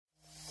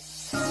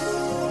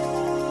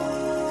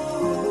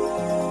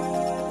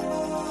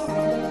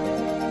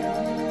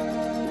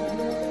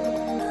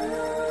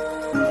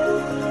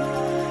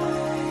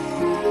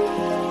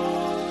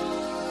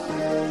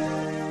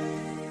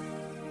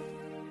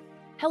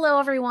Hello,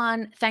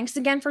 everyone. Thanks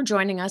again for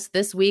joining us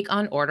this week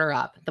on Order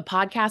Up, the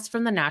podcast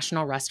from the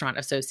National Restaurant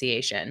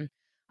Association.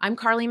 I'm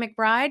Carly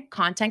McBride,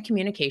 Content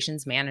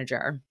Communications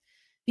Manager.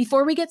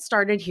 Before we get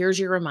started, here's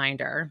your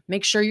reminder.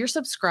 Make sure you're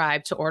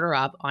subscribed to Order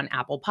Up on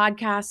Apple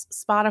Podcasts,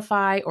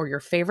 Spotify, or your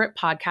favorite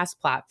podcast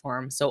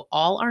platform so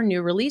all our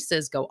new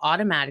releases go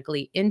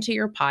automatically into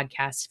your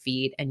podcast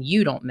feed and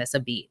you don't miss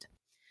a beat.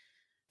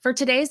 For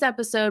today's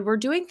episode, we're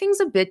doing things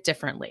a bit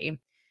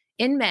differently.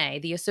 In May,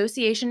 the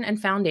association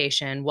and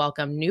foundation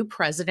welcomed new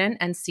president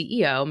and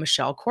CEO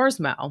Michelle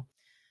Korsmo.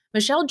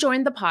 Michelle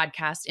joined the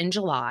podcast in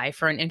July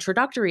for an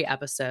introductory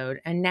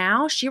episode, and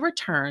now she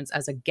returns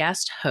as a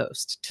guest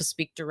host to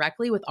speak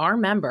directly with our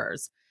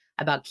members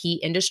about key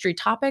industry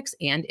topics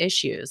and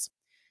issues.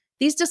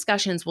 These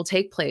discussions will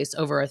take place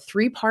over a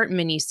 3-part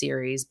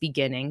mini-series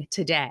beginning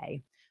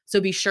today. So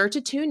be sure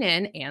to tune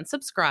in and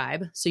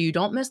subscribe so you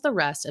don't miss the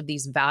rest of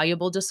these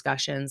valuable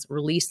discussions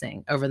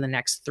releasing over the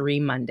next 3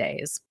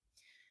 Mondays.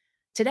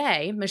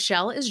 Today,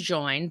 Michelle is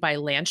joined by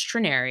Lance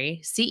Trineri,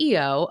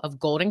 CEO of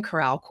Golden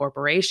Corral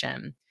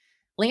Corporation.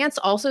 Lance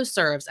also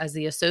serves as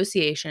the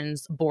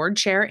association's board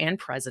chair and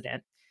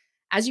president.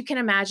 As you can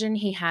imagine,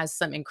 he has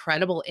some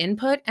incredible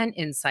input and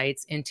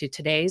insights into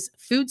today's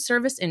food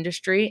service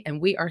industry,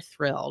 and we are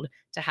thrilled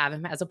to have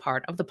him as a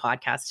part of the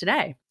podcast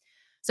today.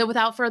 So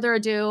without further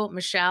ado,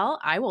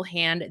 Michelle, I will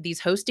hand these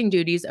hosting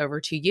duties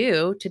over to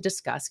you to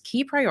discuss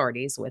key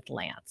priorities with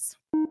Lance.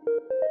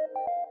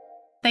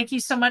 Thank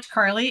you so much,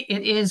 Carly.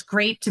 It is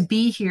great to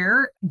be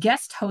here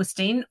guest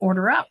hosting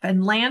Order Up.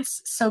 And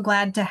Lance, so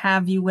glad to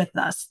have you with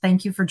us.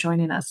 Thank you for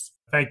joining us.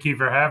 Thank you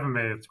for having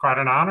me. It's quite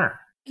an honor.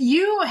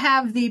 You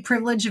have the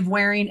privilege of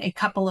wearing a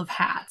couple of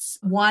hats,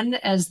 one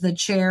as the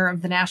chair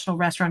of the National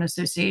Restaurant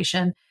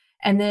Association,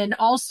 and then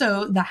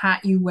also the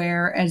hat you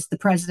wear as the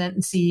president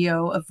and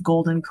CEO of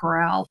Golden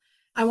Corral.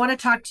 I want to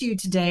talk to you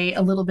today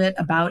a little bit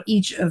about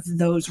each of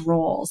those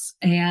roles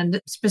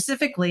and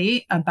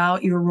specifically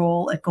about your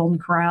role at Golden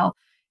Corral.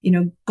 You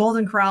know,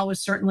 Golden Corral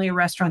was certainly a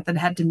restaurant that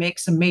had to make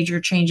some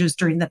major changes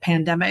during the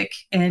pandemic,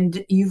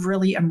 and you've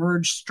really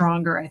emerged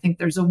stronger. I think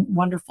there's a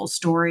wonderful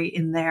story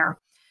in there.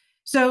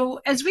 So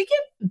as we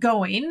get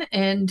going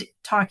and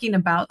talking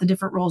about the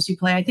different roles you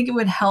play, I think it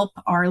would help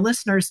our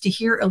listeners to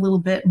hear a little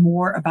bit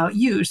more about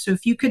you. So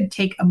if you could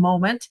take a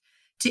moment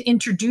to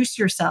introduce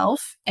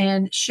yourself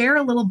and share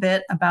a little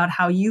bit about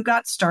how you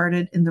got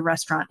started in the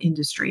restaurant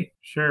industry.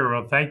 Sure.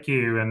 Well, thank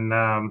you. And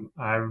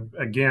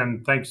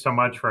again, thanks so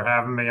much for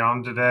having me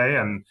on today.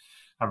 And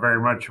I very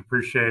much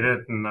appreciate it.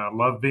 And I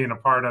love being a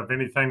part of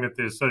anything that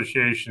the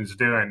association's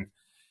doing.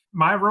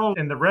 My role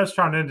in the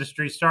restaurant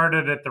industry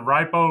started at the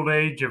ripe old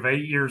age of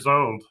 8 years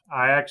old.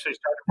 I actually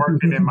started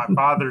working in my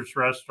father's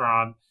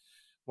restaurant,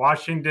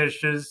 washing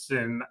dishes,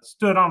 and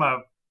stood on a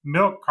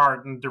milk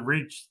carton to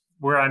reach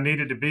where I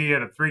needed to be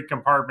at a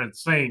 3-compartment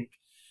sink.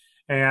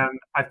 And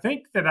I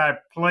think that I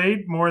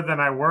played more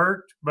than I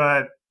worked,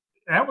 but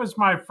that was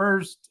my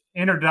first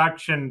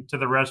introduction to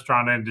the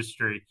restaurant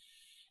industry.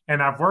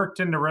 And I've worked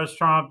in the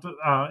restaurant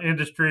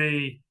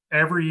industry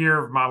every year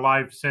of my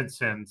life since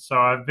then. So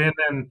I've been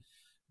in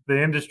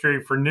the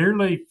industry for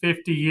nearly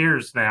 50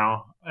 years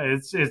now.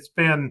 It's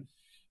been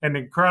an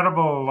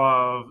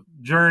incredible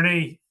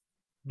journey,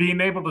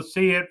 being able to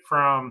see it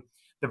from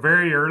the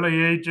very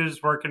early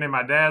ages, working in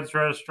my dad's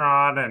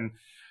restaurant and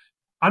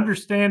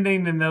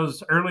understanding in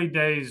those early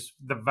days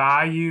the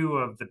value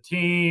of the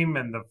team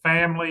and the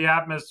family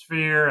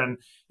atmosphere. And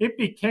it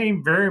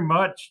became very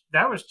much,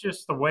 that was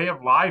just the way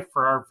of life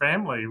for our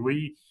family.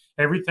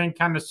 Everything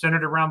kind of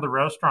centered around the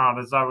restaurant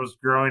as I was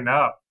growing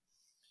up.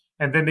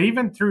 And then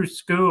even through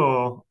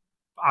school,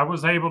 I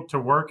was able to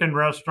work in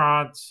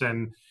restaurants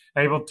and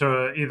able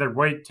to either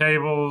wait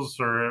tables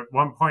or at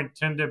one point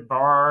tended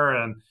bar,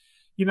 and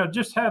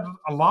just had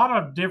a lot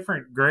of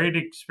different great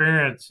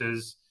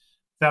experiences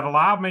that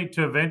allowed me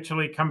to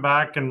eventually come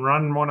back and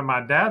run one of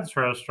my dad's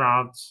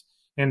restaurants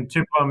in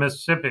Tupelo,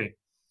 Mississippi.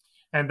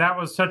 And that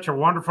was such a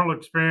wonderful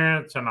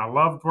experience. And I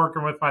loved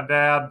working with my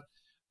dad,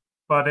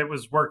 but it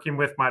was working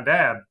with my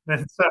dad.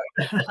 And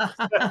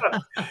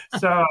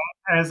so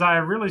as I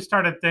really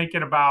started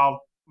thinking about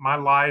my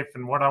life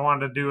and what I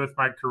wanted to do with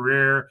my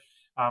career,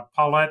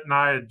 Paulette and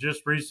I had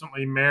just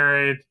recently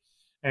married.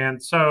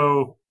 And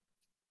so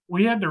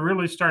we had to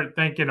really start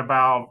thinking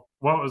about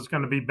what was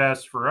going to be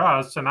best for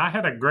us. And I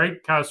had a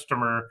great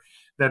customer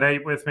that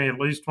ate with me at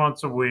least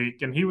once a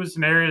week. And he was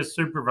an area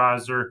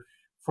supervisor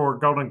for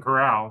Golden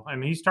Corral.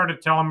 And he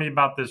started telling me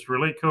about this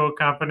really cool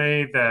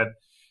company that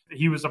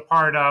he was a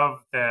part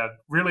of that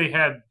really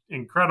had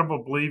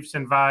incredible beliefs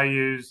and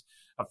values,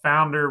 a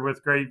founder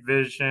with great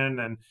vision.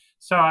 And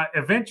so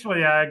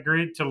eventually I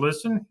agreed to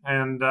listen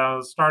and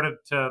started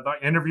the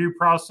interview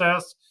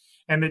process.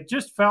 And it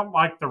just felt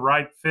like the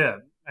right fit.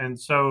 And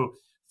so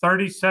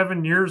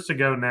 37 years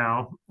ago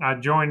now, I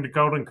joined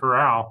Golden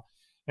Corral.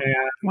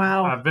 And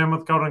wow. I've been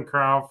with Golden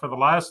Corral for the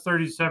last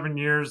 37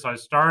 years. I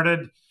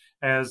started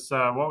as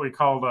what we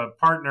called a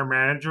partner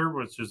manager,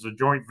 which is a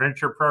joint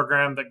venture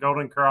program that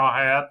Golden Corral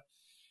had.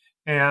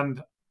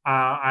 And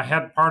I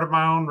had part of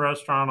my own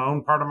restaurant,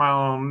 owned part of my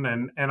own,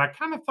 and I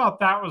kind of thought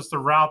that was the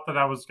route that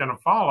I was going to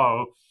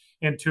follow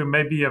into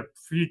maybe a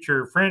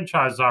future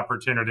franchise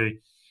opportunity.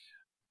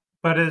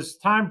 But as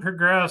time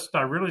progressed,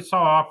 I really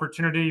saw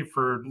opportunity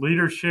for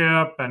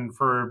leadership and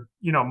for,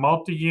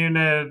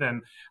 multi-unit.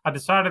 And I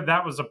decided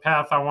that was a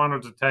path I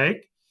wanted to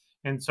take.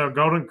 And so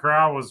Golden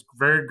Corral was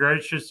very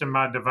gracious in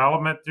my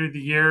development through the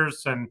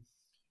years. And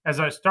as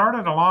I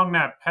started along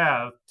that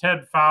path,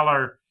 Ted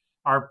Fowler,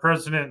 our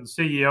president and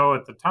CEO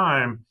at the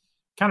time,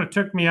 kind of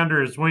took me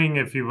under his wing,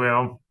 if you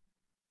will,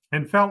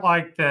 and felt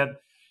like that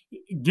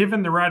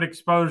given the right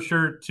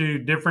exposure to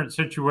different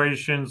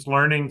situations,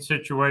 learning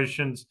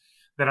situations,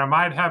 that I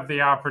might have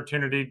the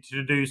opportunity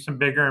to do some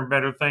bigger and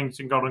better things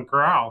in Golden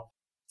Corral.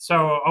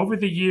 So over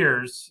the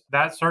years,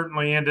 that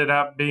certainly ended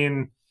up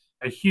being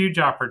a huge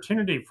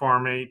opportunity for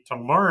me to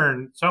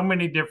learn so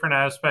many different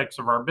aspects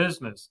of our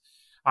business.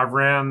 I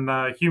ran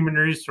human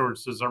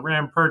resources, I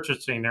ran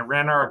purchasing, I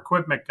ran our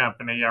equipment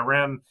company, I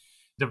ran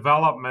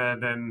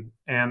development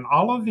and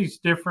all of these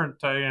different,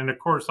 and of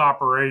course,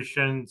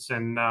 operations.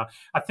 And I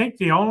think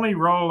the only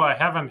role I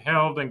haven't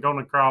held in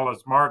Golden Corral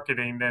is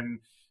marketing. And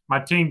my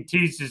team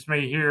teases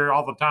me here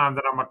all the time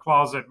that I'm a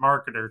closet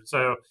marketer.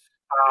 So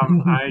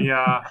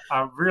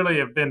I really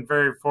have been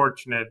very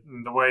fortunate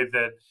in the way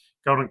that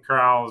Golden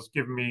Corral has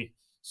given me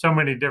so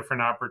many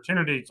different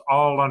opportunities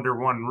all under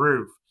one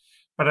roof.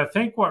 But I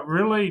think what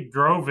really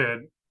drove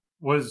it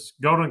was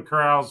Golden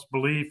Corral's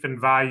belief and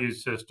value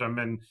system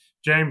and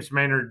James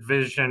Maynard's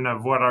vision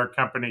of what our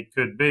company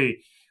could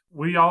be.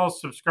 We all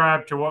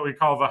subscribe to what we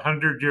call the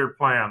 100-year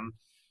plan.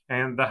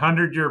 And the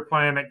 100-year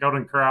plan at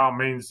Golden Corral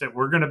means that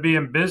we're going to be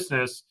in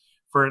business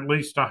for at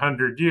least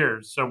 100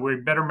 years. So we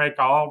better make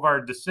all of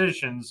our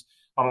decisions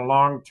on a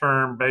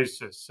long-term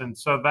basis. And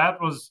so that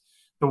was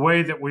the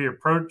way that we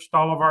approached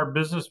all of our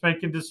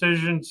business-making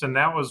decisions. And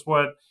that was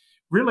what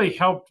really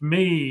helped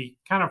me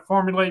kind of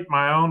formulate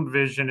my own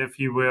vision, if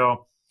you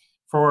will,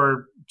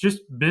 for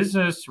just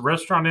business,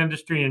 restaurant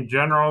industry in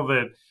general,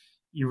 that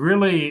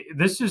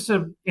this is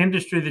an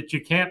industry that you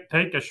can't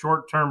take a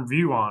short-term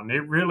view on.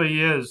 It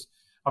really is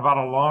about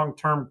a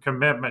long-term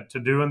commitment to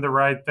doing the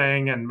right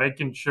thing and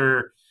making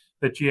sure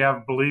that you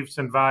have beliefs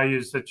and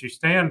values that you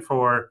stand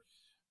for,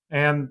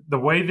 and the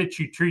way that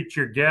you treat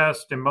your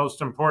guests, and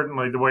most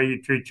importantly, the way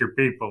you treat your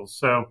people.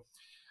 So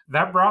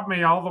that brought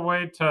me all the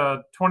way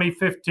to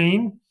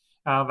 2015.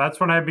 That's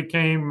when I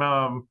became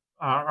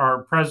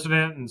our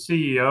president and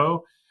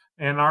CEO,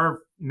 and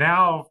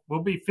now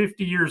we'll be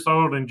 50 years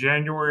old in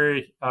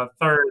January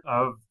 3rd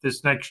of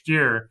this next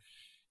year.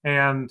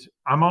 And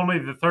I'm only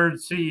the third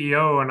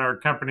CEO in our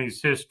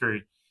company's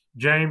history.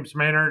 James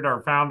Maynard,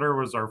 our founder,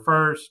 was our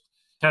first.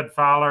 Ted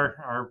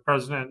Fowler, our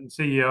president and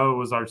CEO,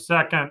 was our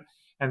second.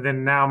 And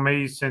then now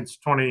me since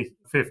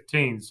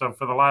 2015. So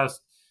for the last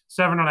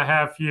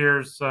 7.5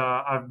 years,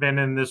 I've been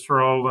in this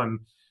role, and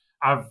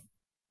I've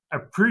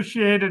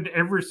appreciated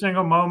every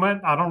single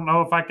moment. I don't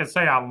know if I could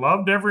say I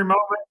loved every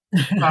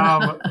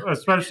moment,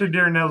 especially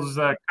during those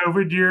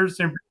COVID years.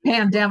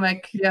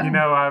 Pandemic,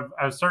 yeah.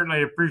 I've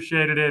certainly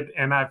appreciated it,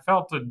 and I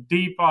felt a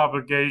deep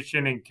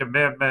obligation and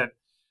commitment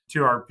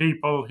to our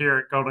people here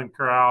at Golden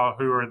Corral,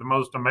 who are the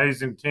most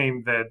amazing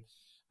team that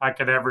I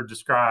could ever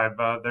describe.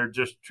 They're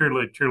just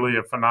truly, truly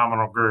a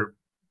phenomenal group.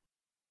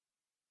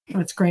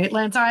 That's great,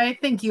 Lance. I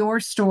think your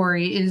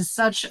story is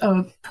such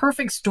a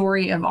perfect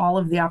story of all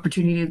of the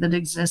opportunity that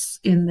exists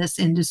in this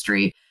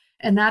industry.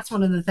 And that's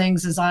one of the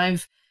things as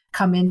I've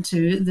come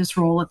into this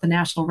role at the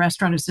National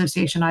Restaurant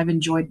Association, I've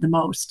enjoyed the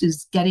most,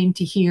 is getting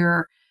to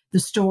hear the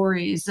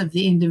stories of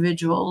the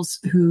individuals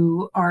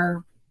who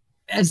are,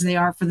 as they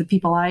are for the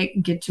people I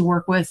get to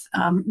work with,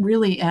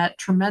 really at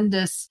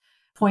tremendous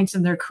points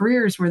in their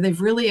careers where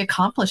they've really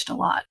accomplished a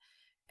lot.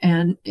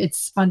 And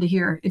it's fun to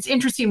hear. It's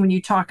interesting when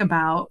you talk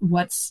about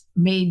what's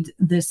made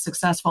this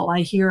successful.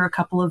 I hear a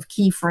couple of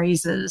key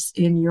phrases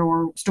in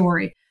your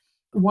story.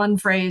 One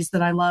phrase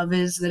that I love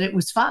is that it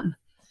was fun,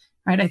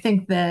 right? I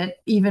think that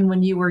even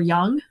when you were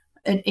young,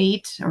 at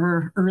 8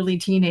 or early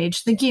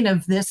teenage, thinking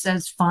of this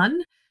as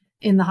fun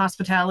in the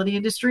hospitality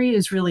industry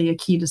is really a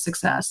key to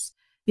success.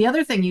 The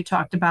other thing you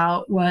talked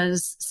about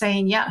was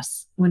saying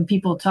yes when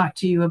people talk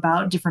to you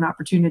about different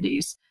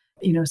opportunities.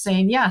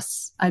 Saying,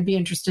 yes, I'd be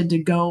interested to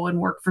go and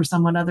work for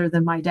someone other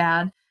than my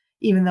dad,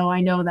 even though I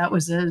know that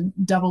was a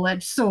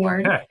double-edged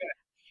sword.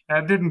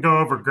 That didn't go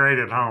over great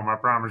at home, I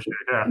promise you.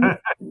 Yeah.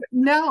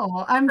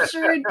 No, I'm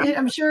sure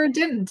it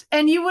didn't.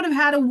 And you would have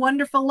had a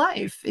wonderful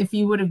life if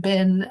you would have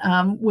been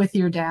with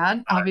your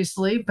dad,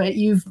 obviously. But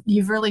you've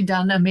really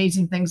done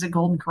amazing things at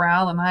Golden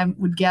Corral, and I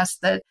would guess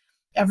that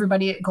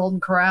everybody at Golden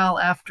Corral,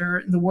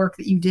 after the work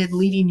that you did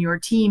leading your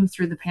team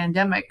through the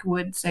pandemic,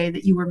 would say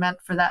that you were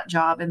meant for that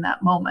job in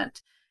that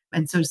moment.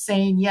 And so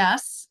saying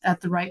yes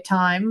at the right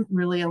time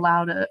really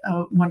allowed a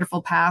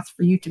wonderful path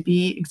for you to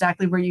be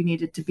exactly where you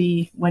needed to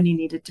be when you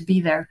needed to be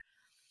there.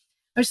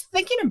 I was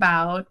thinking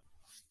about,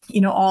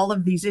 all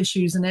of these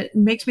issues, and it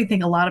makes me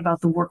think a lot about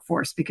the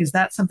workforce, because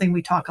that's something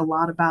we talk a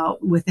lot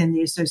about within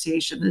the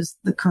association, is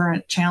the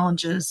current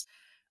challenges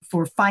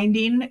for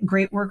finding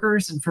great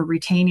workers and for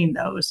retaining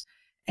those.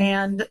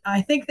 And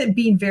I think that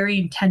being very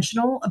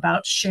intentional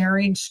about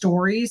sharing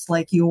stories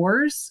like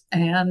yours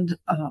and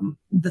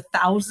the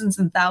thousands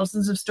and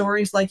thousands of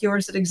stories like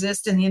yours that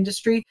exist in the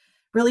industry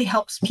really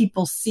helps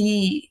people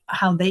see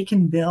how they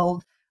can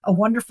build a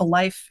wonderful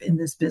life in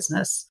this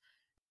business.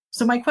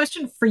 So my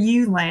question for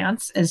you,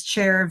 Lance, as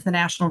chair of the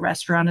National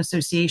Restaurant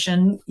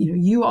Association,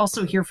 you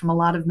also hear from a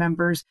lot of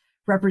members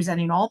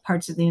representing all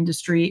parts of the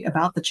industry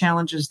about the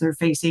challenges they're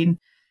facing.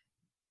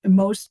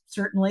 Most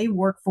certainly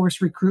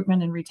workforce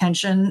recruitment and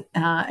retention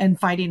and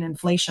fighting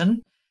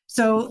inflation.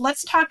 So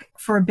let's talk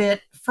for a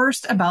bit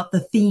first about the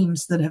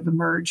themes that have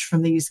emerged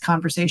from these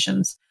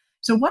conversations.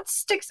 So what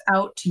sticks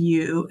out to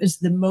you as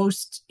the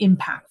most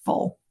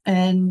impactful,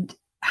 and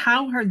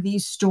how are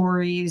these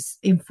stories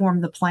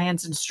inform the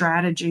plans and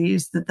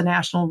strategies that the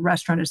National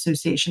Restaurant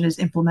Association is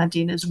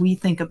implementing as we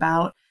think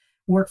about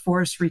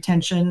workforce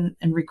retention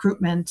and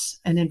recruitment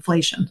and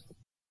inflation?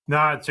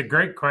 No, it's a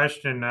great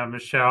question,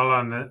 Michelle.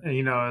 And,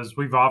 as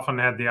we've often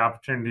had the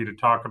opportunity to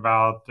talk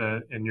about,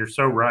 and you're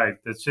so right,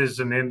 this is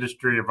an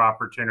industry of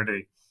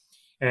opportunity.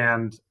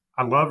 And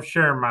I love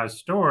sharing my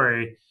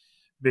story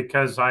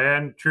because I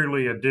am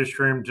truly a dish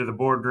room to the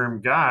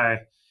boardroom guy,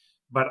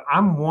 but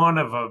I'm one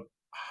of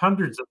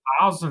hundreds of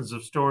thousands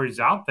of stories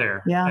out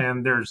there. Yeah.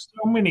 And there's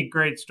so many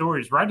great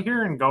stories right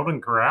here in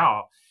Golden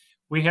Corral.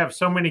 We have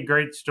so many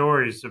great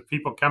stories of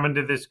people coming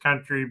to this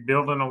country,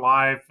 building a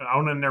life,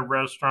 owning their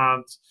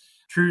restaurants,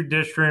 true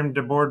dish room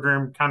to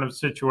boardroom kind of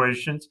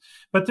situations.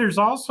 But there's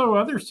also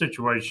other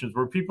situations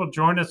where people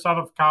join us out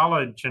of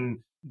college and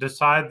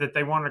decide that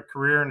they want a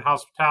career in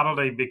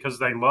hospitality because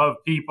they love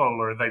people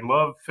or they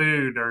love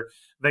food or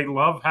they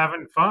love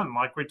having fun,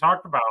 like we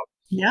talked about.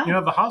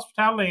 Yeah. The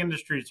hospitality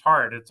industry is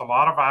hard. It's a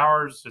lot of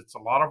hours. It's a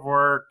lot of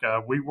work.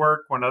 We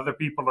work when other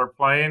people are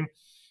playing.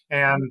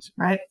 And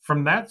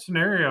from that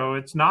scenario,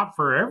 it's not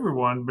for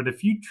everyone. But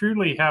if you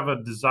truly have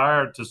a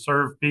desire to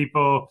serve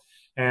people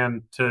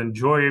and to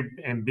enjoy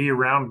and be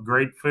around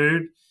great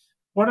food,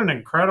 what an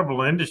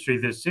incredible industry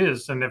this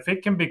is. And if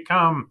it can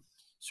become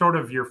sort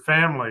of your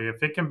family,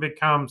 if it can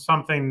become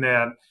something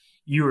that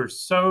you are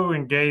so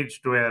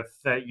engaged with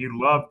that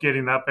you love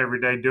getting up every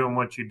day doing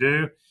what you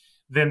do,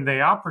 then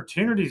the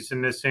opportunities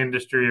in this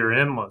industry are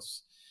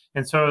endless.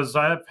 And so as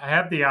I've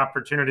had the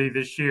opportunity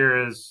this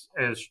year as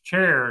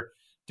chair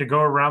to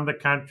go around the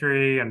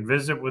country and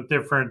visit with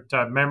different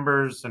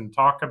members and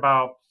talk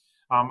about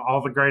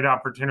all the great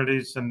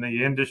opportunities in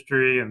the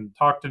industry and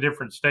talk to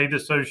different state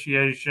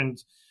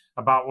associations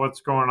about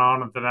what's going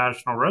on at the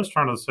National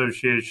Restaurant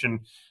Association,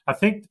 I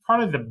think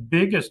probably the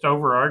biggest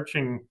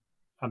overarching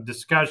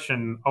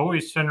discussion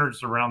always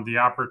centers around the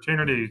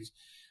opportunities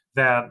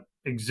that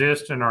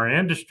exist in our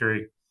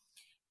industry.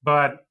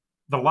 But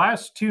the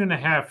last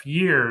 2.5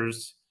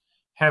 years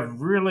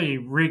have really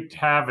wreaked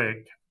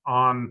havoc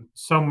on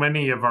so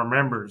many of our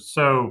members.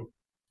 So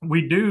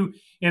we do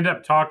end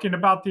up talking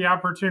about the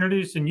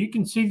opportunities, and you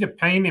can see the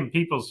pain in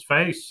people's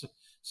face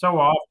so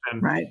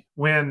often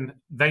when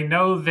they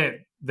know that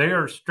they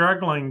are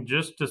struggling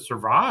just to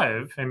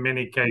survive in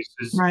many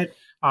cases,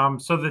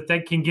 so that they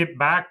can get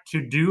back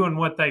to doing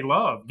what they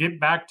love, get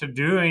back to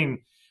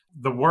doing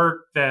the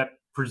work that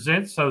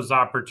presents those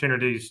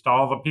opportunities to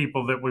all the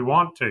people that we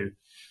want to.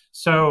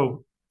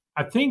 So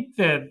I think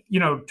that,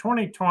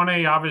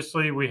 2020,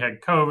 obviously we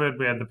had COVID,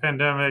 we had the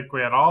pandemic,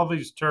 we had all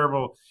these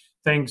terrible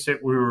things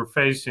that we were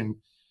facing.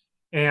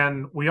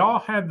 And we all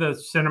had the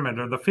sentiment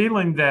or the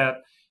feeling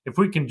that if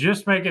we can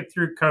just make it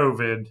through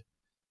COVID,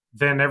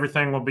 then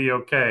everything will be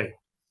okay.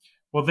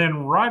 Well,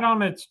 then right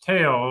on its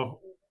tail,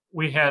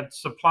 we had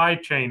supply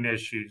chain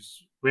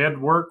issues. We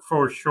had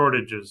workforce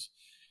shortages.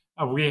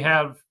 We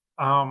have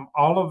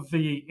all of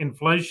the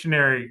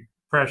inflationary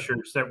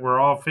pressures that we're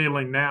all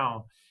feeling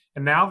now.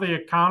 And now the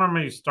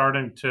economy is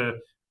starting to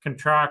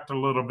contract a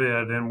little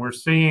bit, and we're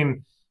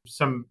seeing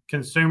some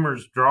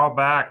consumers draw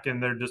back in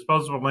their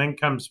disposable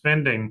income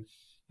spending.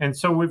 And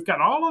so we've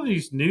got all of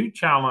these new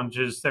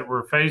challenges that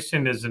we're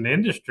facing as an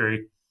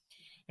industry.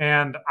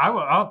 And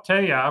I'll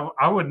tell you,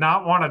 I would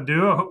not want to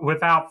do it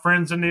without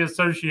friends in the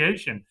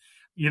association.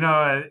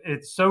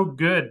 It's so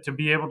good to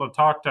be able to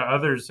talk to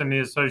others in the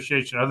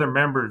association, other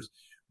members,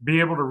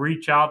 be able to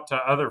reach out to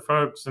other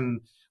folks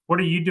and what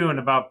are you doing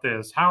about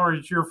this? How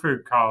is your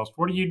food cost?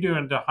 What are you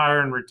doing to hire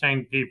and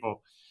retain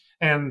people?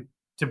 And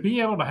to be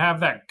able to have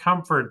that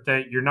comfort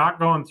that you're not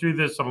going through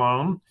this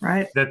alone,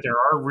 that there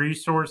are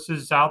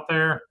resources out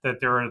there, that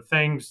there are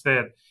things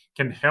that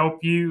can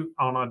help you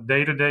on a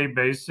day-to-day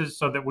basis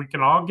so that we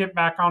can all get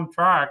back on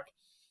track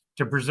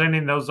to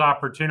presenting those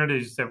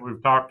opportunities that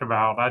we've talked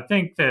about. I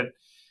think that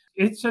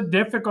it's a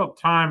difficult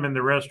time in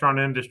the restaurant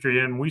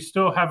industry, and we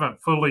still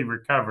haven't fully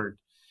recovered.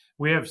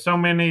 We have so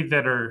many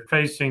that are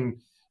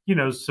facing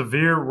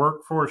severe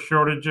workforce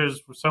shortages,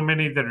 so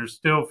many that are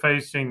still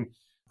facing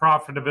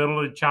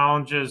profitability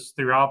challenges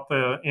throughout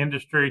the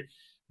industry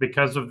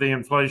because of the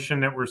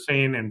inflation that we're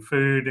seeing in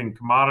food and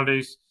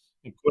commodities,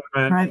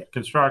 equipment,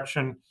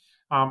 construction.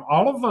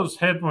 All of those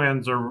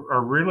headwinds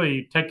are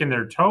really taking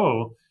their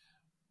toll.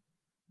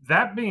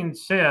 That being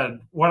said,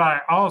 what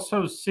I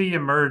also see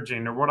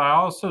emerging, or what I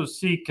also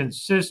see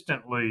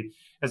consistently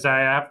as I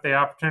have the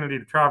opportunity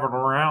to travel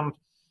around,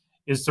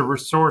 is the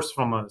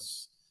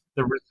resourcefulness,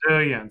 the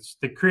resilience,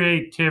 the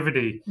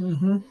creativity,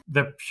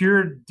 the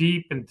pure,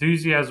 deep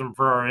enthusiasm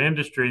for our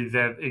industry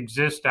that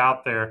exists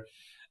out there.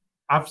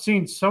 I've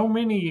seen so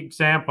many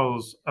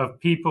examples of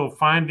people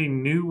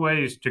finding new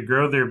ways to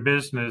grow their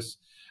business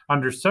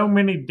under so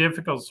many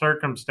difficult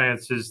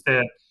circumstances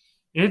that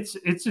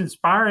it's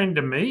inspiring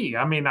to me.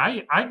 I mean,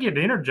 I get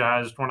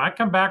energized when I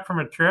come back from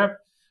a trip.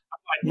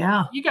 I'm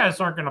like, you guys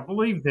aren't going to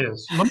believe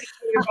this. Let me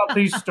tell you about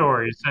these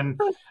stories. And,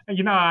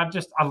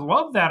 I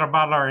love that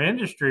about our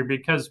industry,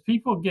 because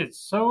people get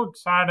so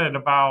excited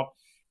about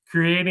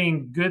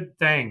creating good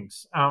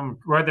things,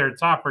 whether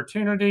it's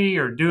opportunity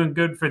or doing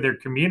good for their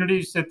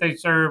communities that they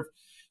serve.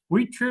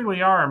 We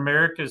truly are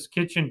America's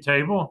kitchen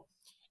table.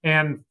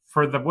 And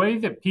for the way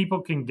that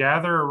people can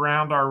gather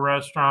around our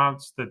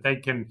restaurants, that they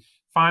can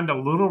find a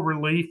little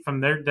relief from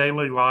their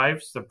daily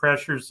lives, the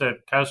pressures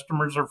that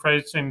customers are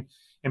facing,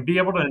 and be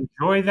able to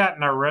enjoy that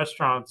in our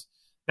restaurants,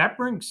 that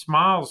brings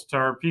smiles to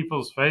our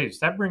people's face.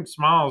 That brings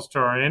smiles to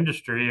our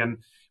industry. And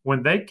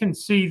when they can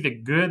see the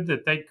good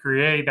that they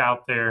create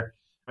out there,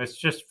 it's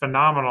just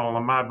phenomenal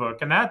in my book.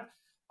 And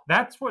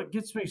that's what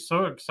gets me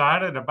so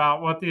excited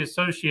about what the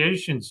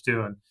association's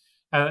doing.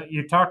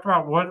 You talked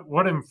about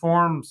what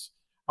informs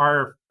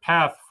our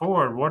path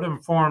forward, what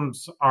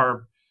informs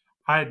our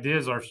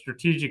ideas, our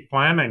strategic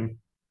planning.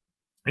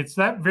 It's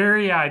that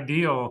very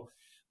ideal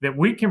that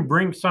we can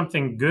bring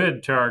something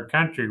good to our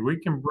country. We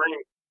can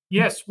bring,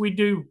 yes, we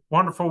do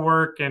wonderful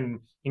work in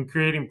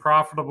creating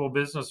profitable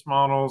business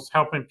models,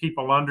 helping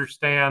people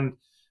understand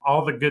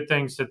all the good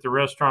things that the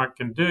restaurant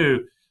can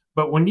do.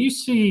 But when you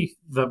see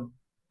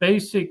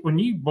when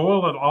you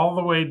boil it all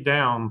the way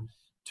down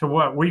to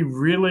what we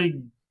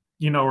really,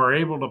 are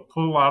able to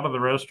pull out of the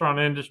restaurant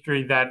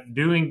industry, that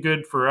doing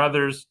good for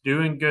others,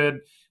 doing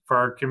good for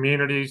our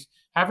communities,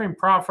 having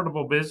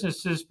profitable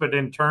businesses, but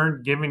in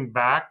turn giving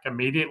back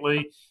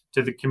immediately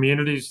to the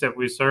communities that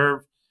we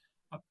serve,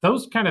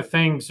 those kind of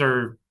things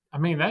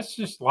that's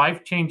just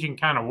life-changing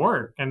kind of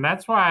work. And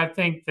that's why I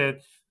think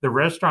that the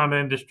restaurant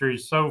industry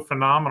is so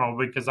phenomenal,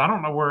 because I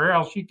don't know where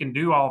else you can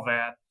do all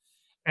that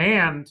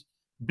and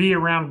be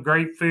around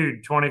great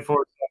food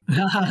 24/7.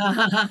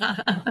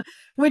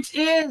 Which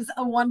is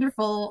a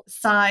wonderful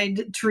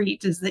side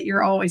treat, is that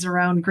you're always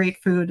around great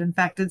food. In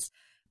fact, it's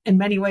in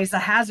many ways a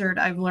hazard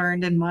I've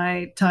learned in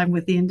my time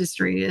with the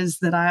industry, is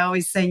that I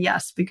always say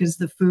yes, because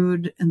the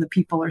food and the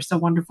people are so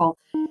wonderful.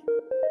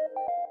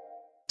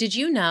 Did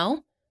you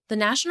know? The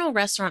National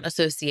Restaurant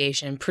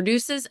Association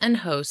produces and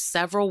hosts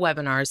several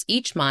webinars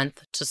each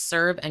month to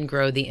serve and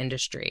grow the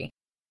industry.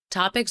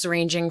 Topics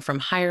ranging from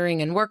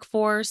hiring and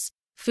workforce,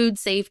 food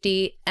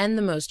safety, and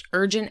the most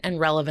urgent and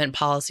relevant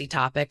policy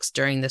topics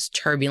during this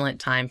turbulent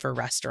time for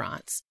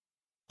restaurants.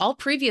 All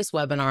previous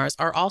webinars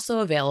are also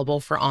available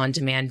for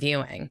on-demand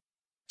viewing.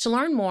 To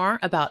learn more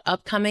about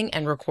upcoming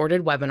and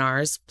recorded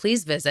webinars,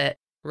 please visit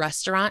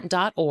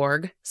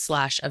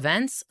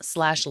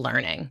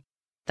restaurant.org/events/learning.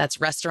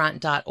 That's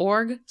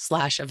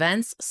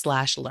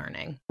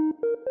restaurant.org/events/learning.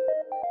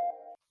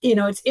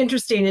 It's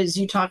interesting as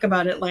you talk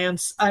about it,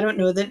 Lance. I don't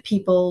know that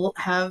people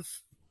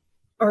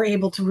are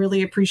able to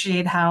really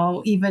appreciate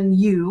how even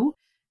you,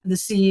 the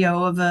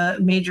CEO of a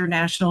major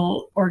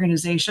national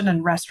organization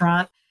and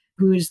restaurant,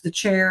 who is the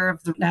chair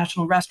of the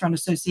National Restaurant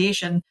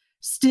Association,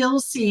 still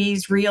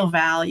sees real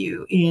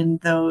value in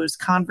those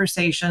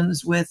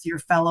conversations with your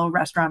fellow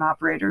restaurant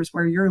operators,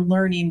 where you're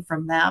learning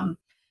from them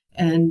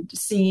and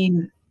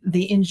seeing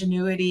the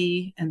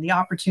ingenuity and the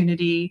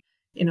opportunity.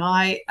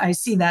 I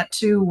see that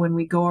too when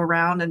we go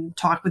around and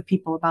talk with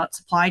people about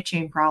supply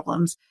chain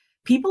problems.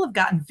 People have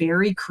gotten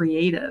very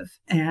creative,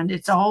 and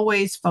it's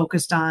always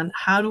focused on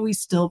how do we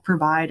still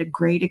provide a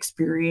great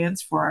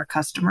experience for our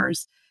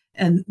customers.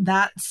 And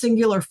that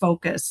singular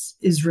focus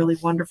is really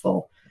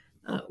wonderful.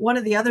 One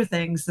of the other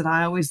things that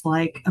I always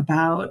like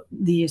about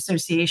the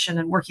association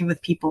and working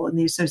with people in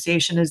the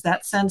association is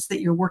that sense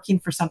that you're working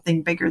for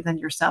something bigger than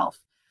yourself.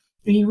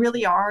 You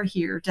really are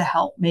here to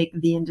help make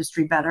the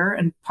industry better.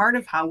 And part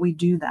of how we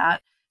do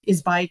that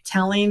is by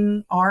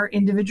telling our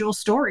individual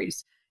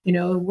stories.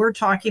 We're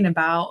talking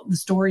about the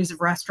stories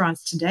of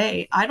restaurants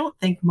today. I don't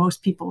think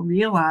most people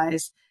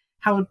realize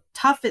how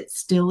tough it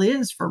still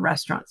is for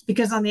restaurants,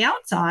 because on the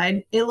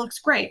outside, it looks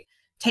great.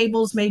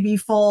 Tables may be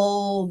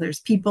full. There's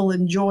people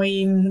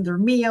enjoying their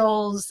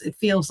meals. It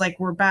feels like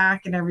we're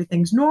back and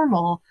everything's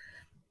normal,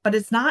 but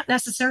it's not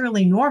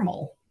necessarily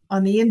normal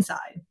on the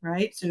inside,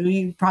 right? So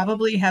you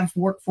probably have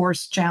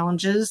workforce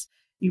challenges.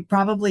 You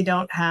probably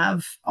don't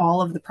have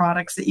all of the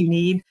products that you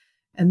need.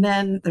 And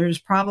then there's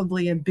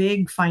probably a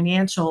big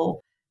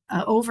financial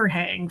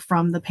overhang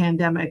from the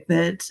pandemic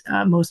that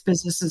most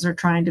businesses are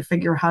trying to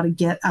figure how to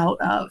get out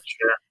of.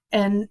 Sure.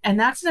 And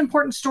that's an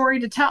important story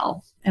to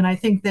tell. And I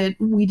think that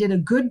we did a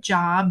good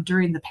job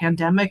during the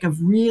pandemic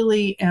of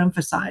really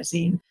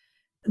emphasizing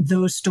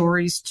those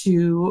stories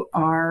to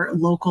our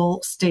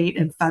local, state,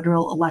 and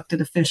federal elected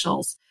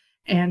officials.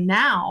 And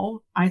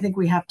now I think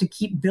we have to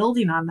keep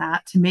building on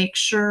that to make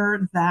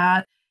sure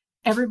that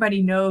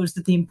everybody knows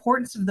that the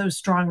importance of those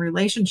strong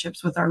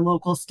relationships with our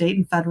local, state,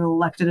 and federal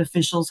elected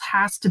officials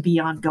has to be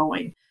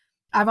ongoing.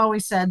 I've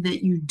always said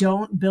that you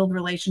don't build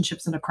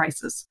relationships in a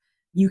crisis.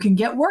 You can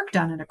get work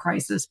done in a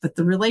crisis, but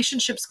the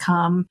relationships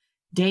come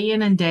day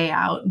in and day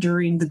out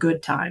during the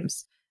good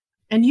times.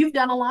 And you've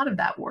done a lot of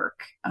that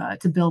work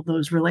to build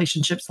those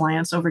relationships,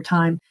 Lance, over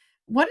time.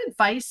 What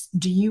advice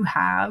do you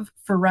have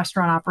for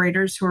restaurant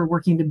operators who are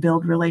working to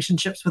build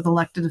relationships with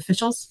elected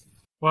officials?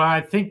 Well,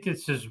 I think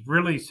this is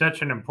really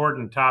such an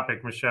important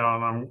topic, Michelle,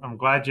 and I'm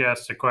glad you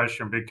asked the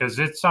question because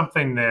it's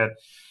something that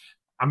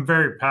I'm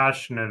very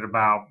passionate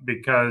about.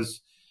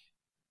 Because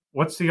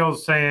what's the old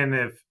saying?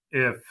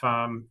 If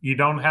you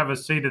don't have a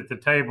seat at the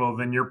table,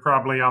 then you're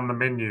probably on the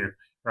menu,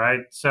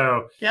 right?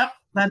 So, yep,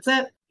 that's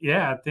it.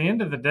 Yeah, at the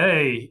end of the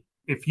day,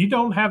 if you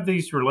don't have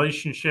these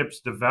relationships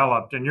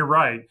developed, and you're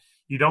right,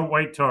 you don't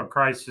wait till a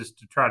crisis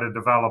to try to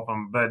develop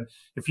them. But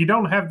if you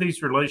don't have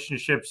these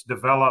relationships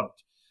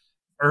developed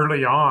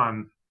early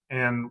on,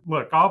 and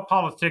look, all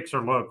politics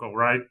are local,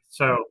 right?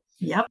 So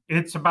yep,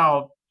 it's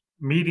about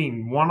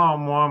meeting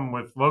one-on-one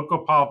with local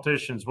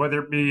politicians,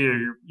 whether it be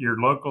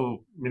your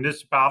local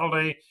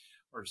municipality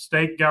or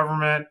state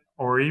government,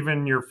 or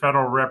even your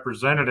federal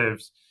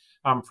representatives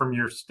from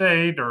your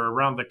state or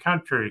around the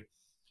country.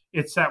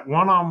 It's that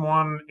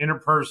one-on-one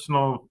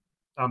interpersonal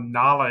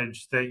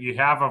knowledge that you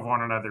have of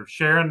one another,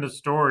 sharing the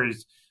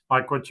stories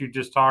like what you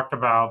just talked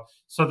about,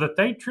 so that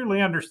they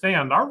truly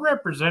understand. Our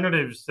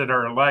representatives that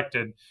are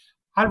elected,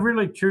 I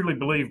really truly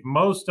believe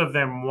most of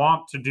them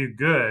want to do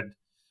good,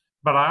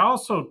 but I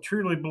also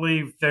truly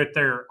believe that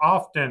they're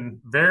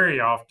often, very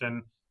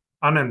often,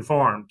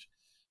 uninformed.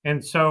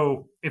 And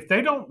so if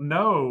they don't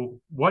know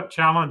what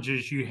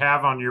challenges you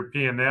have on your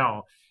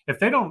P&L, if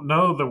they don't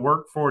know the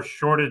workforce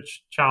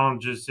shortage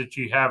challenges that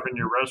you have in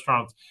your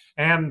restaurants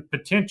and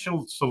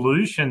potential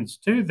solutions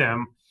to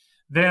them,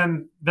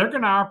 then they're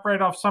going to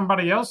operate off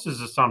somebody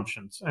else's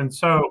assumptions. And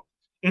so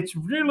it's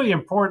really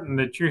important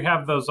that you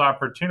have those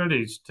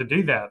opportunities to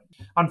do that.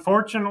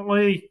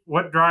 Unfortunately,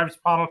 what drives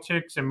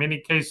politics in many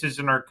cases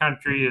in our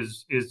country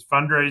is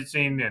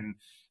fundraising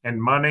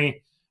and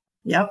money.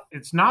 Yep.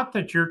 It's not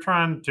that you're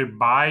trying to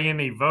buy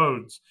any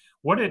votes.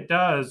 What it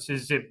does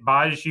is it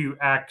buys you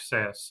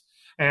access.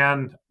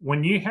 And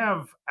when you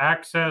have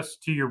access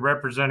to your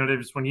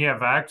representatives, when you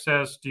have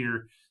access to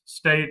your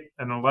state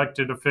and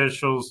elected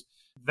officials,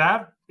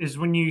 that is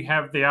when you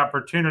have the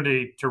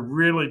opportunity to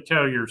really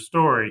tell your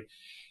story.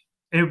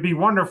 It would be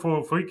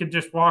wonderful if we could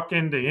just walk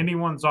into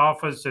anyone's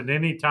office at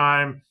any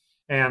time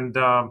and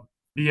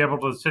be able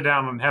to sit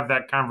down and have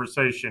that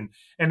conversation.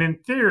 And in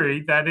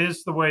theory, that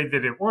is the way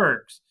that it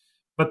works.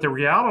 But the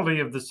reality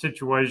of the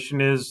situation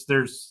is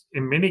there's,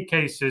 in many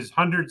cases,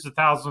 hundreds of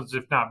thousands,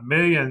 if not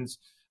millions,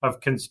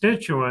 of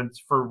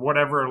constituents for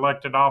whatever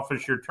elected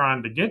office you're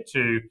trying to get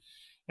to.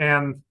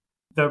 And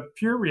the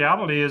pure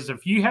reality is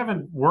if you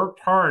haven't worked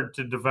hard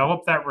to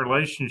develop that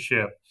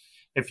relationship,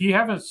 if you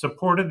haven't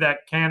supported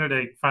that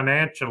candidate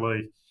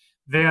financially,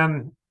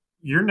 then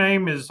your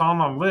name is on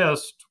a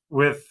list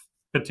with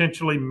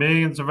potentially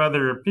millions of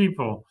other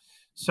people.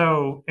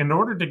 So in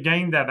order to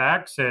gain that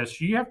access,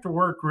 you have to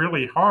work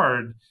really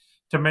hard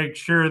to make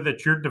sure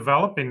that you're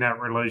developing that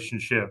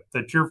relationship,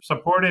 that you're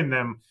supporting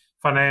them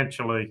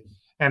financially,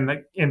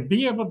 and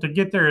be able to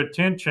get their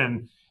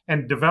attention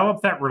and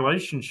develop that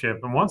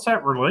relationship. And once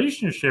that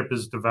relationship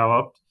is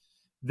developed,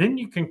 then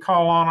you can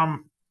call on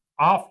them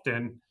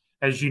often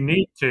as you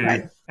need to,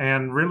 right,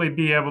 and really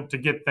be able to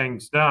get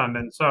things done.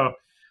 And so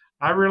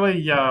I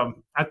really,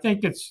 I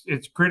think it's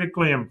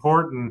critically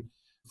important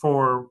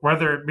for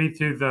whether it be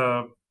through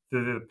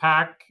the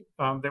PAC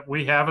that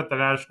we have at the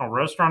National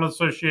Restaurant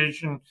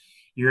Association,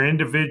 your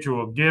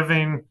individual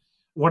giving,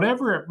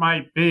 whatever it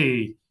might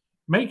be,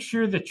 make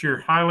sure that you're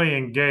highly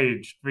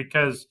engaged,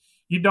 because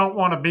you don't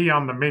want to be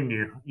on the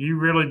menu. You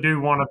really do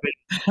want to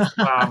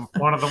be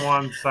one of the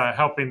ones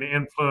helping to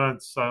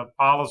influence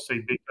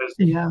policy, because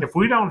if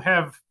we don't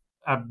have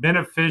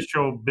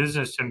beneficial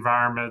business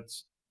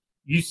environments,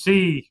 you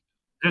see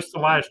just the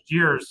last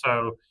year or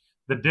so,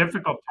 the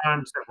difficult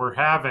times that we're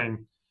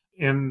having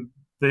in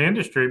the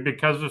industry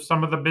because of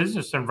some of the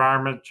business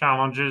environment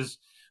challenges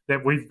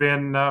that we've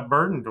been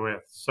burdened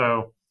with.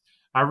 So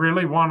I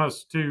really want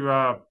us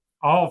to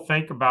all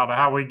think about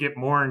how we get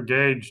more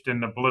engaged in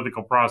the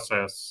political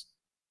process.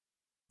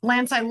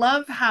 Lance, I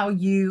love how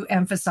you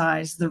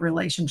emphasize the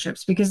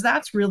relationships, because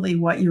that's really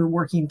what you're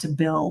working to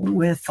build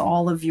with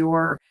all of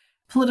your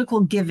political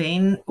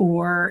giving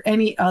or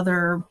any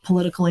other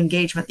political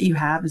engagement that you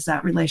have, is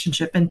that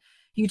relationship. And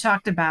you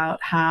talked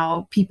about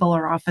how people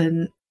are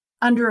often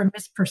under a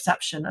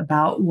misperception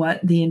about what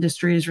the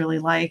industry is really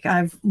like.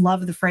 I've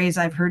loved the phrase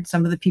I've heard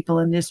some of the people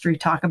in the industry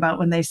talk about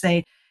when they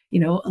say,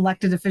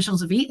 elected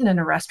officials have eaten in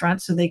a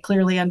restaurant, so they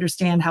clearly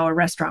understand how a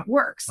restaurant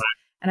works. Right.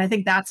 And I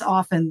think that's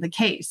often the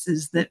case,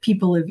 is that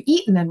people have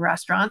eaten in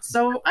restaurants,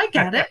 so I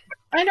get it.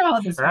 I know how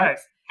this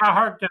works. How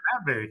hard can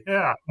that be?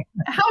 Yeah.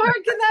 How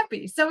hard can that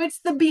be? So it's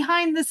the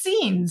behind the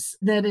scenes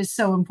that is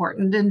so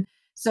important. And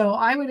so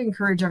I would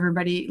encourage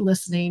everybody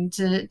listening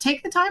to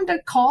take the time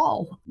to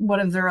call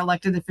one of their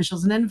elected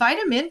officials and invite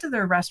them into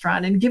their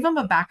restaurant and give them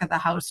a back of the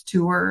house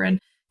tour and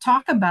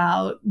talk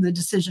about the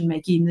decision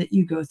making that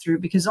you go through,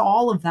 because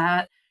all of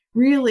that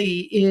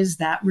really is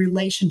that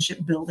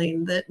relationship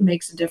building that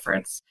makes a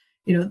difference.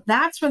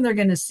 That's when they're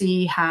going to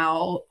see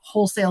how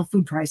wholesale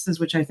food prices,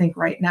 which I think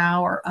right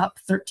now are up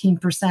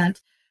 13%,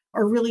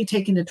 are really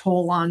taking a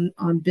toll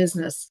on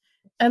business.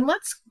 And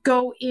let's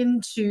go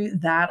into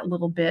that a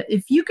little bit.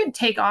 If you could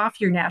take off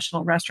your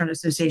National Restaurant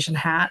Association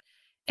hat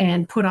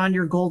and put on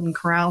your Golden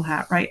Corral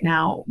hat right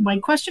now, my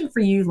question for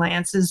you,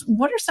 Lance, is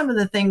what are some of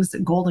the things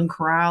that Golden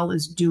Corral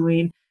is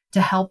doing to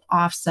help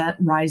offset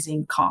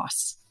rising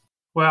costs?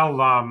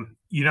 Well,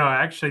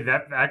 actually,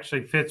 that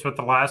actually fits with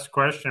the last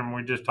question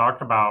we just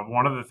talked about.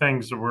 One of the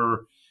things that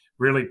we're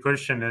really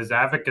pushing is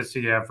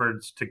advocacy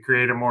efforts to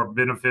create a more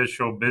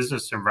beneficial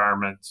business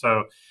environment.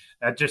 So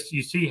that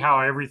you see how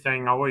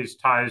everything always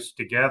ties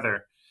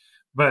together.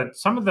 But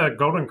some of the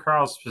Golden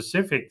Corral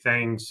specific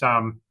things,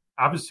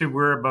 obviously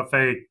we're a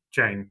buffet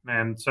chain.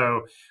 And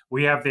so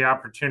we have the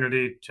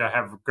opportunity to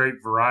have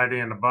great variety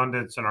and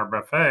abundance in our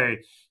buffet.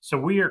 So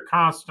we are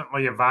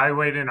constantly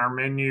evaluating our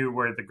menu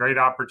where the great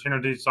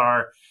opportunities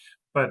are.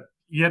 But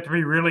you have to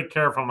be really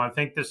careful. And I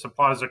think this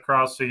applies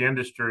across the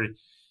industry.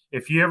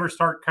 If you ever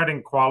start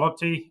cutting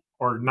quality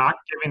or not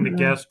giving the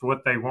guest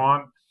what they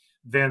want,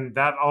 then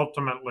that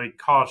ultimately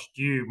costs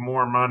you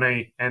more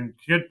money and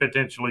could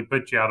potentially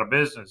put you out of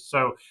business.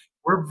 So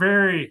we're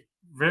very,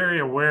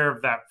 very aware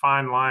of that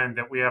fine line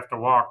that we have to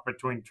walk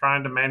between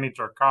trying to manage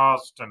our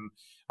cost and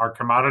our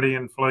commodity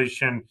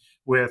inflation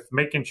with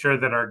making sure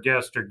that our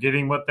guests are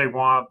getting what they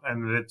want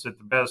and that it's at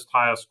the best,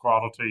 highest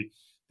quality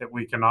that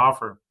we can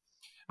offer.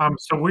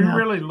 So we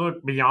really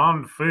look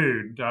beyond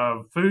food.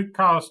 Food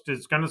cost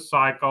is going to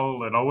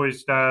cycle. It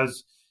always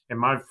does. In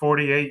my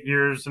 48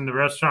 years in the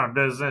restaurant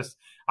business,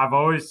 I've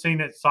always seen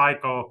it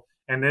cycle,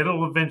 and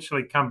it'll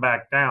eventually come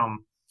back down.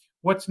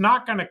 What's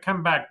not going to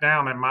come back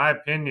down, in my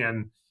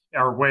opinion,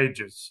 are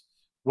wages.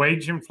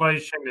 Wage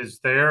inflation is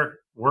there.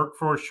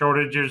 Workforce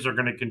shortages are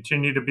going to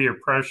continue to be a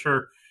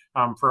pressure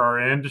for our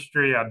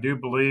industry, I do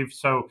believe.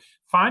 So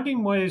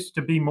finding ways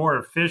to be more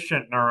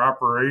efficient in our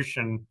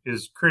operation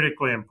is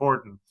critically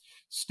important.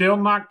 Still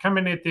not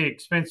coming at the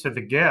expense of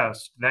the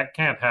guest. That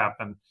can't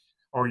happen,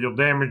 or you'll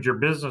damage your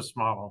business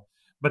model.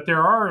 But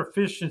there are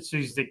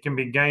efficiencies that can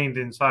be gained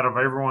inside of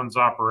everyone's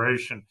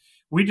operation.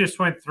 We just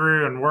went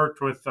through and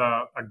worked with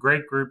a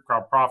great group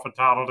called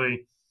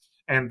Profitality,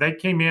 and they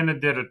came in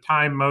and did a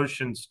time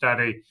motion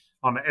study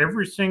on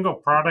every single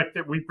product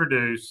that we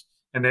produce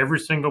and every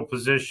single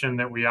position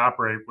that we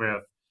operate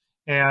with.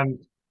 And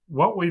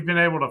what we've been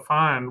able to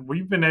find,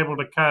 we've been able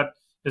to cut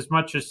as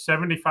much as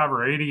 75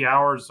 or 80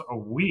 hours a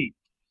week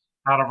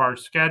out of our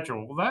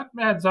schedule. Well, that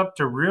adds up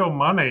to real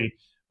money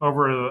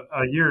over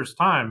a year's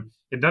time.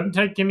 It doesn't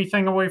take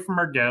anything away from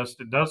our guests.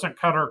 It doesn't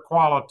cut our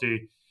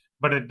quality,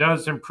 but it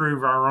does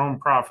improve our own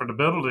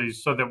profitability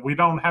so that we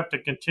don't have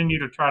to continue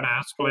to try to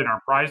escalate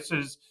our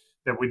prices,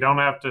 that we don't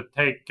have to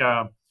take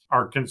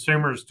our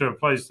consumers to a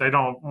place they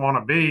don't want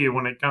to be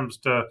when it comes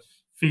to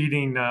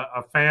feeding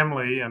a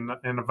family and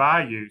a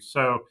value.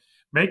 So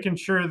making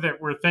sure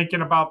that we're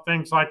thinking about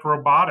things like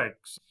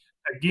robotics,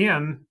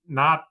 again,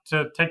 not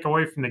to take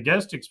away from the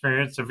guest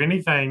experience, if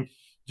anything,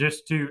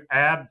 just to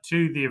add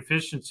to the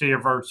efficiency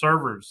of our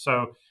servers.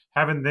 So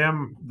having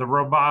the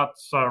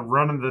robots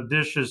running the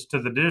dishes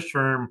to the dish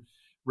room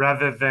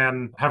rather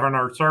than having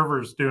our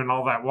servers doing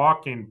all that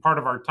walking. Part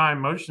of our time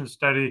motion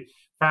study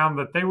found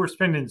that they were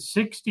spending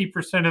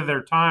 60% of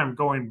their time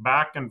going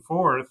back and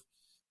forth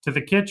to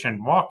the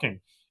kitchen, walking.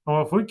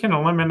 Well, if we can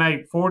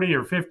eliminate 40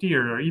 or 50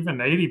 or even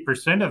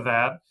 80% of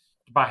that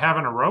by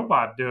having a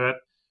robot do it,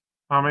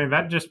 I mean,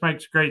 that just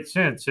makes great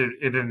sense.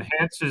 It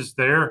enhances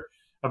their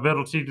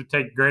ability to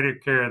take greater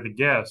care of the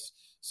guests.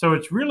 So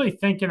it's really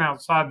thinking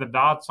outside the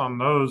dots on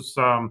those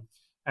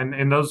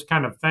and those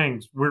kind of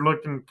things. We're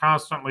looking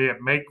constantly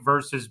at make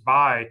versus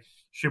buy.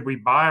 Should we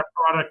buy a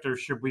product or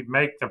should we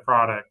make the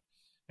product?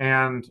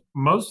 And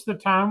most of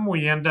the time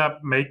we end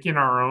up making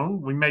our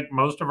own. We make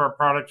most of our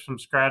products from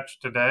scratch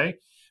today,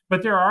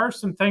 but there are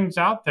some things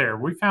out there.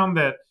 We found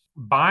that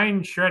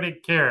buying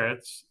shredded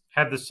carrots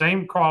had the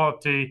same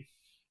quality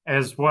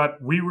as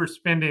what we were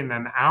spending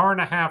an hour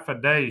and a half a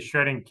day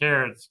shredding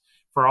carrots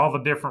for all the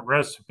different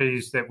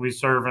recipes that we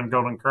serve in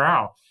Golden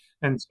Corral.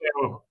 And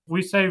so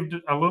we saved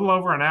a little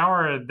over an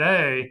hour a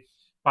day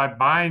by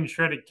buying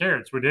shredded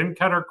carrots. We didn't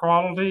cut our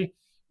quality.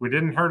 We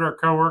didn't hurt our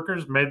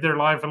coworkers, made their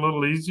life a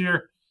little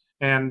easier.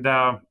 And,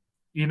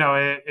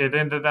 it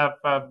ended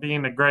up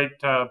being a great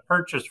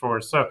purchase for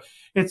us. So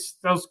it's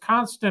those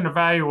constant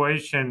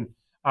evaluation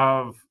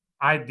of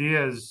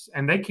ideas,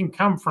 and they can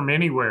come from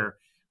anywhere.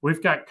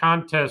 We've got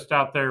contests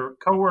out there.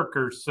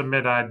 Coworkers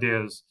submit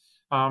ideas.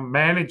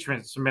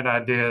 Management submit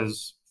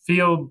ideas.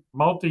 Field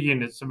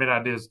multi-unit submit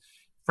ideas.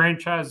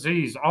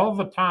 franchisees. All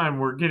the time,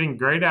 we're getting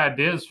great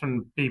ideas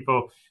from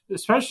people,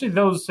 especially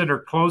those that are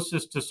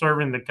closest to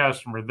serving the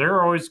customer.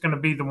 They're always going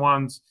to be the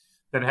ones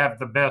that have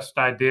the best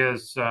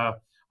ideas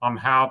on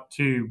how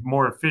to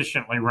more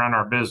efficiently run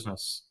our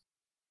business.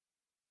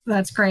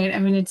 That's great. I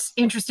mean, it's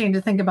interesting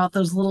to think about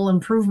those little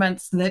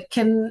improvements that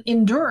can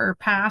endure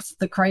past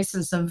the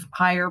crisis of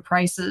higher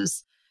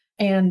prices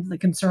and the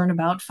concern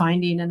about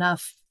finding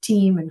enough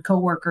team and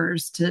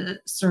coworkers to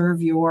serve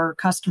your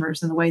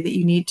customers in the way that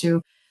you need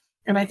to.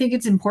 And I think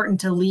it's important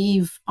to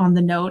leave on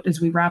the note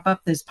as we wrap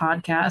up this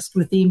podcast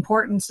with the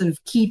importance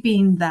of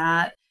keeping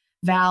that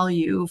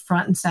value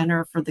front and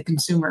center for the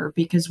consumer,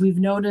 because we've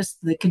noticed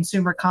the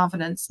consumer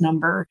confidence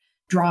number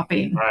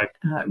dropping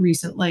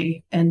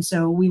recently. And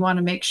so we want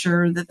to make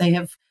sure that they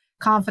have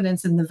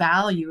confidence in the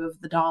value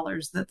of the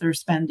dollars that they're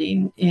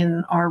spending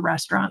in our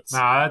restaurants. No,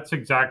 that's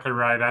exactly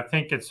right. I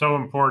think it's so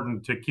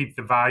important to keep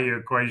the value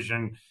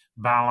equation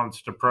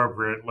balanced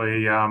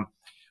appropriately.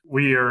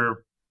 We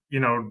are,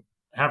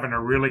 having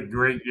a really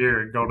great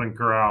year at Golden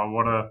Corral.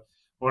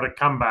 What a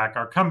comeback.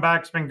 Our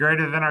comeback's been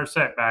greater than our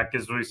setback,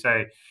 as we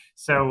say.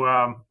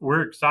 So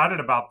we're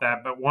excited about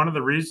that. But one of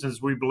the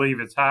reasons we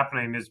believe it's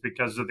happening is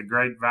because of the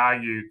great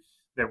value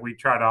that we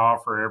try to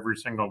offer every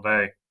single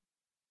day.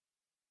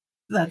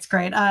 That's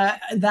great.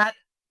 That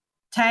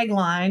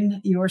tagline,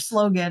 your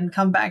slogan,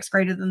 comeback's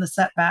greater than the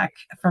setback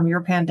from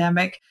your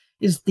pandemic,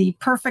 is the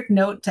perfect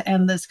note to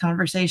end this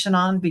conversation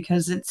on,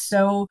 because it's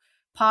so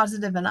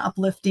positive and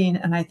uplifting,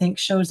 and I think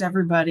shows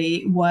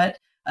everybody what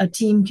a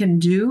team can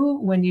do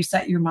when you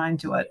set your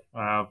mind to it.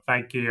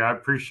 Thank you. I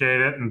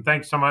appreciate it. And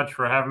thanks so much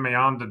for having me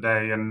on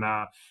today. And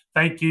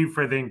thank you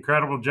for the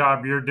incredible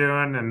job you're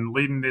doing and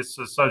leading this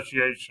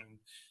association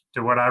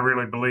to what I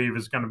really believe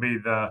is going to be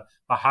the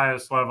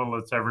highest level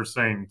it's ever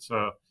seen.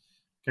 So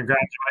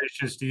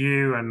congratulations to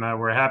you, and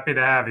we're happy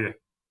to have you.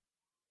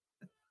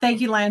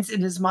 Thank you, Lance.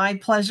 It is my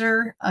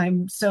pleasure.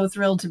 I'm so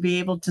thrilled to be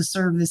able to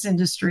serve this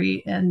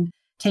industry and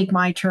take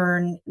my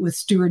turn with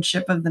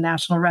stewardship of the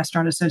National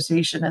Restaurant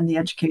Association and the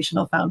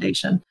Educational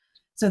Foundation.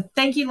 So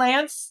thank you,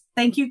 Lance.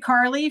 Thank you,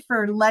 Carly,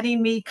 for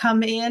letting me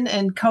come in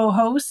and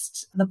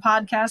co-host the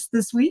podcast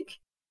this week.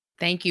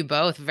 Thank you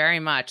both very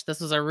much. This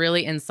was a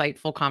really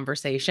insightful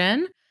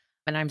conversation,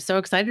 and I'm so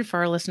excited for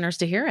our listeners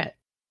to hear it.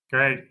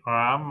 Great. Well,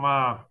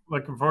 I'm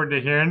looking forward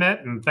to hearing it,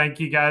 and thank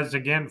you guys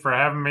again for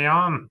having me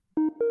on.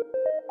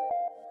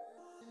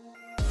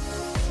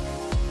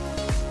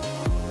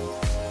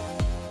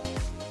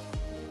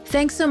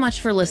 Thanks so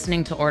much for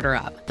listening to Order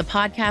Up, the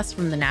podcast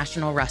from the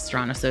National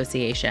Restaurant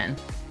Association.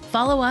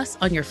 Follow us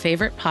on your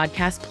favorite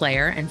podcast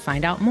player and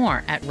find out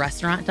more at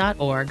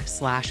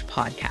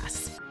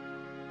restaurant.org/podcasts.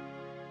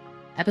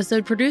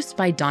 Episode produced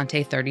by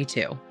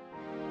Dante32.